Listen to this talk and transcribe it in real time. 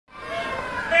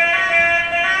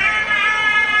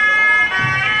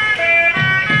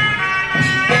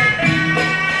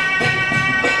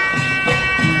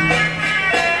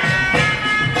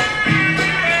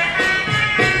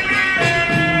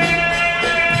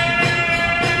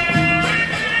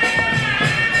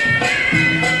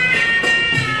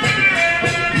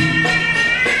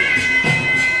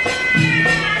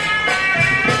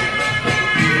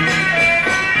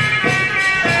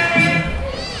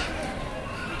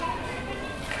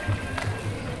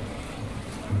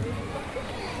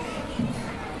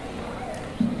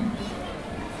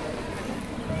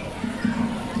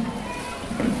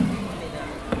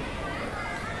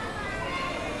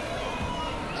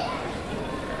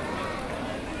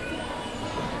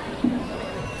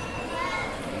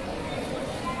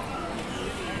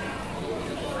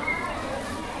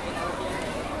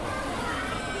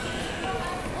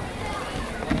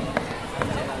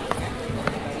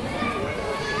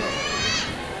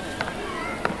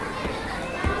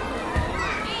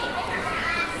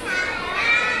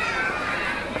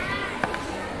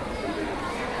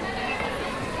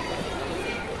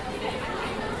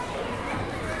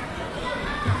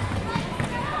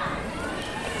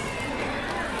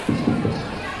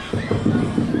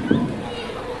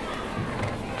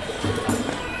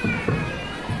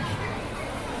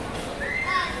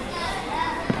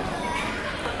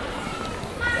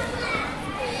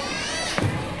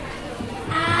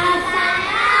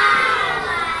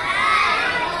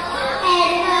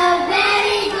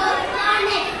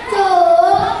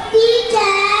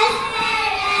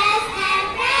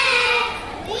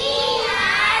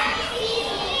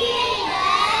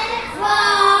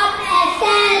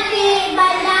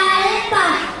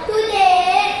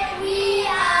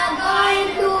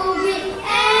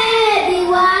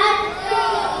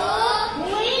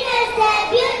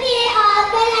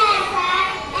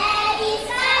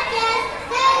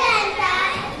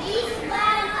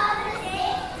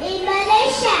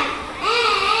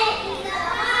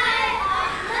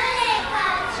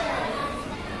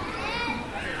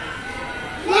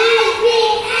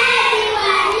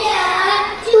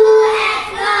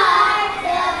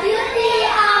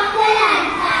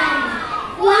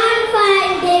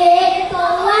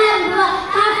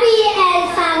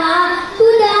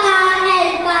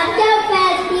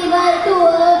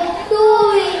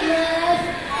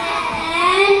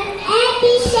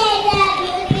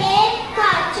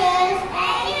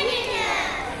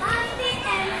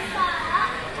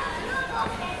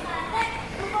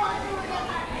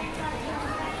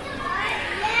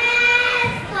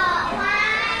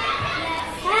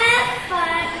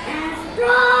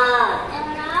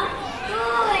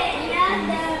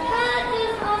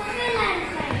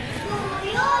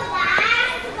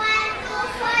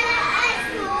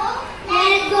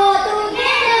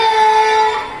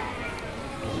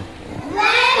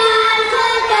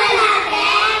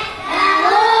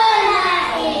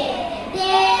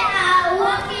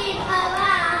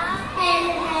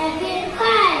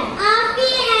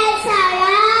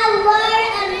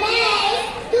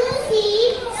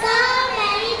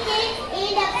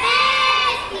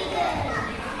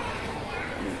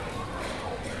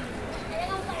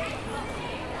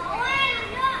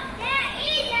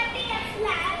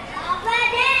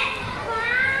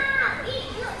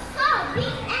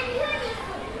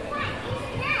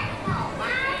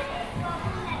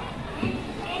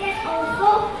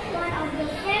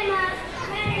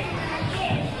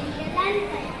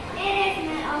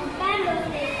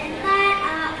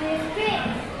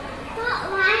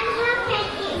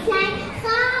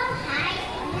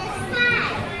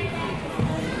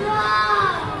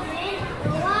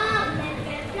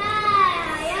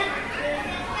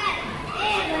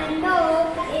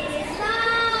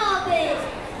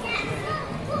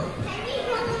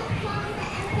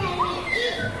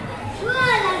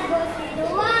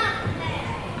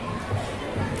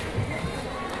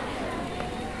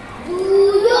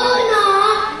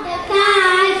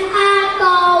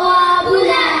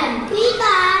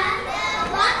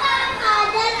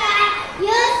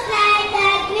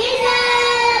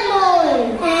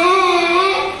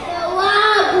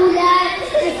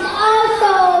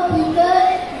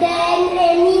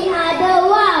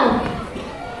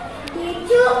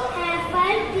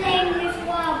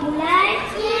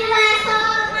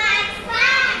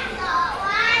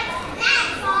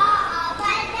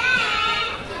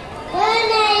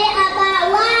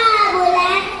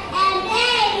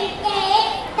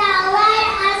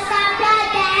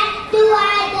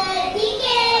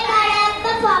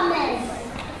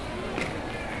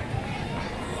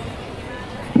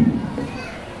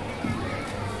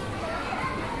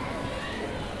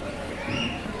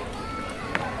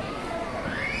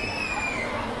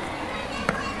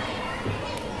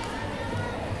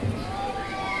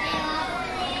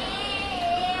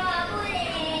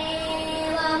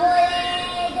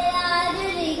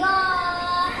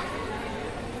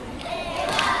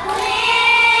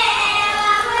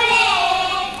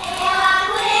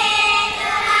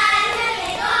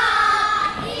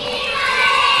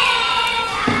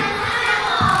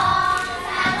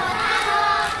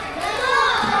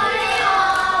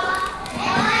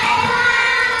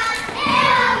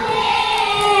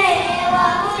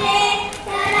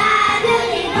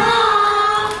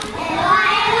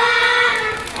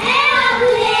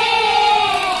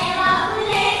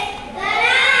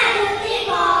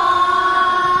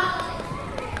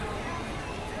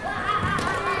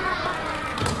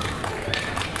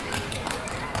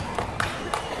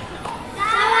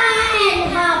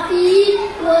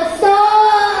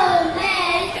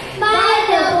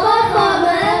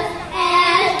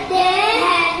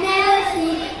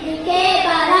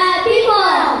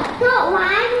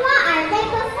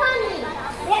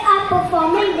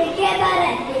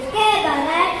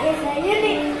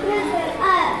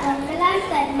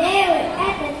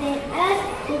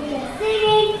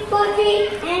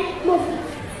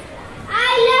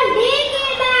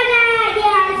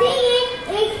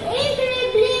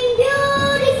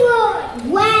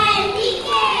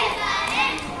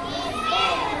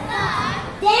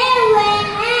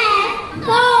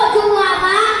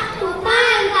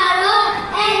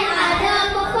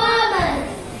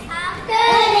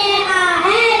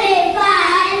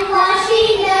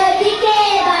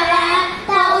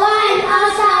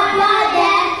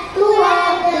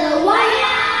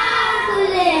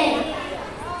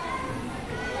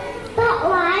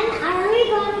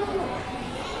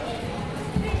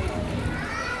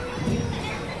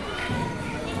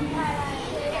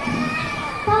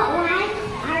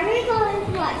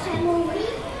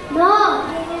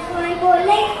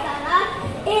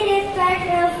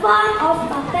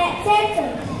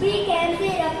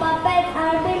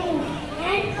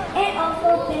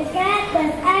the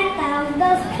characters and tell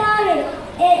the story.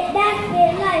 It does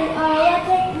feel like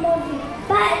watching a movie,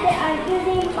 but they are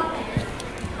using puppets.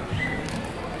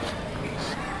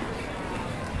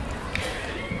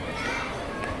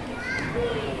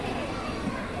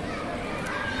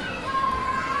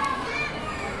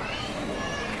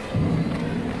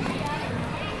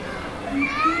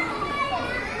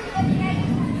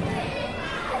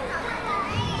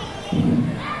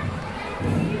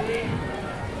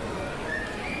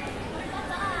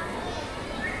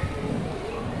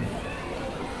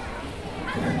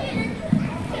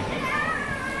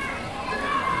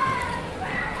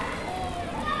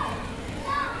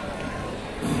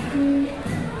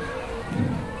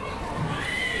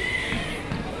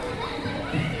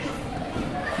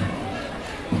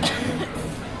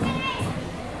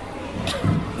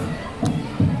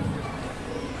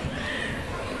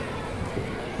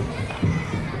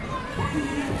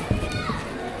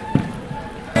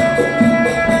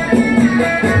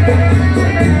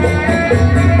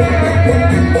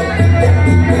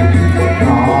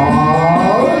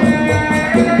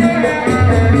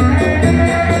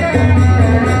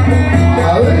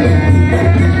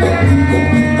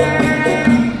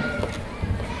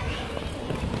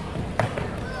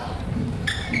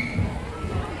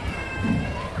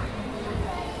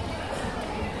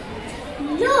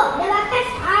 Look, the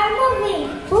buckets are moving.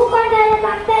 Who controls the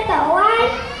bucket? Why?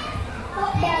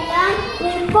 The young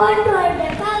will control the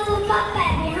colorful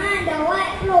puppet behind the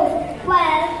white roof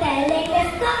while telling the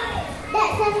story.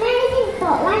 That's amazing,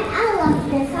 but one I love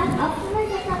the sound of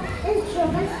musical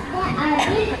instruments that are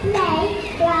being played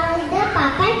while the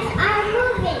puppets are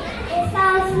moving. It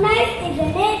sounds nice,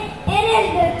 isn't it? It is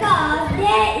because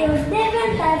they use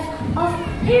different types of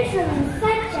instruments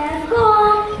such as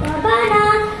gong, rebana,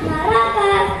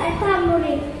 maracas, and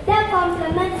tambourine that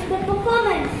complements the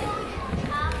performance.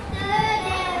 After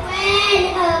they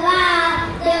went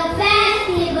around the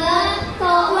festival,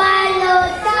 for one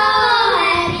looked so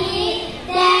happy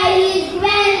that his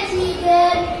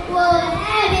grandchildren were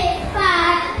having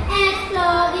fun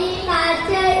exploring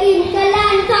culture in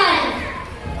Kelantan.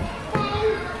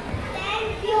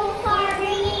 Thank you for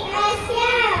bringing us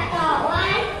here,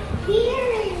 kawan. We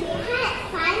really had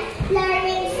fun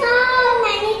learning so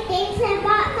many things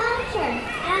about culture.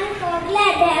 I'm so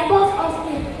glad that both of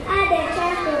you had the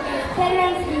chance to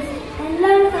experience this and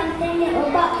learn something new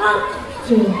about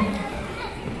culture.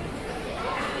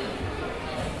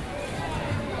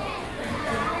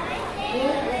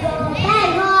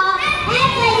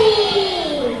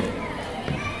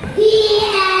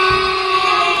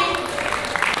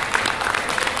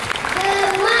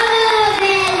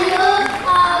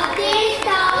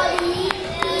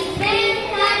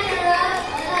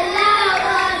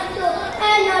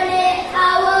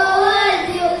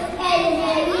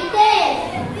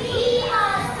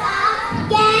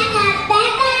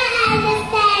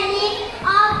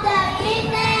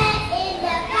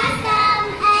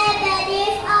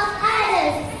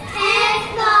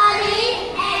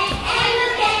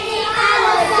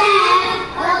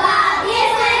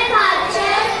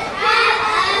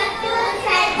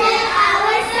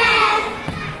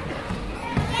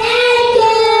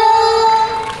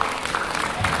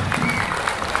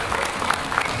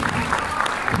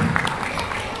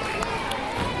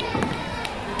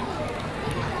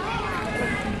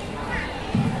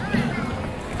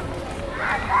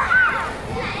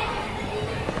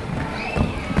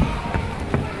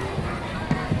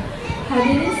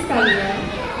 Hadirin sekalian,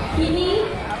 kini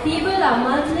tibalah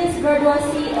majlis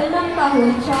graduasi 6 tahun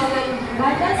cawangan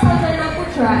Bandar Sarjana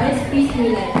Putra SP9.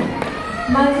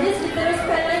 Majlis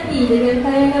diteruskan nanti dengan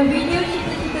tayangan video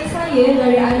cita-cita saya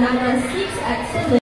dari anak-anak 6 Excellent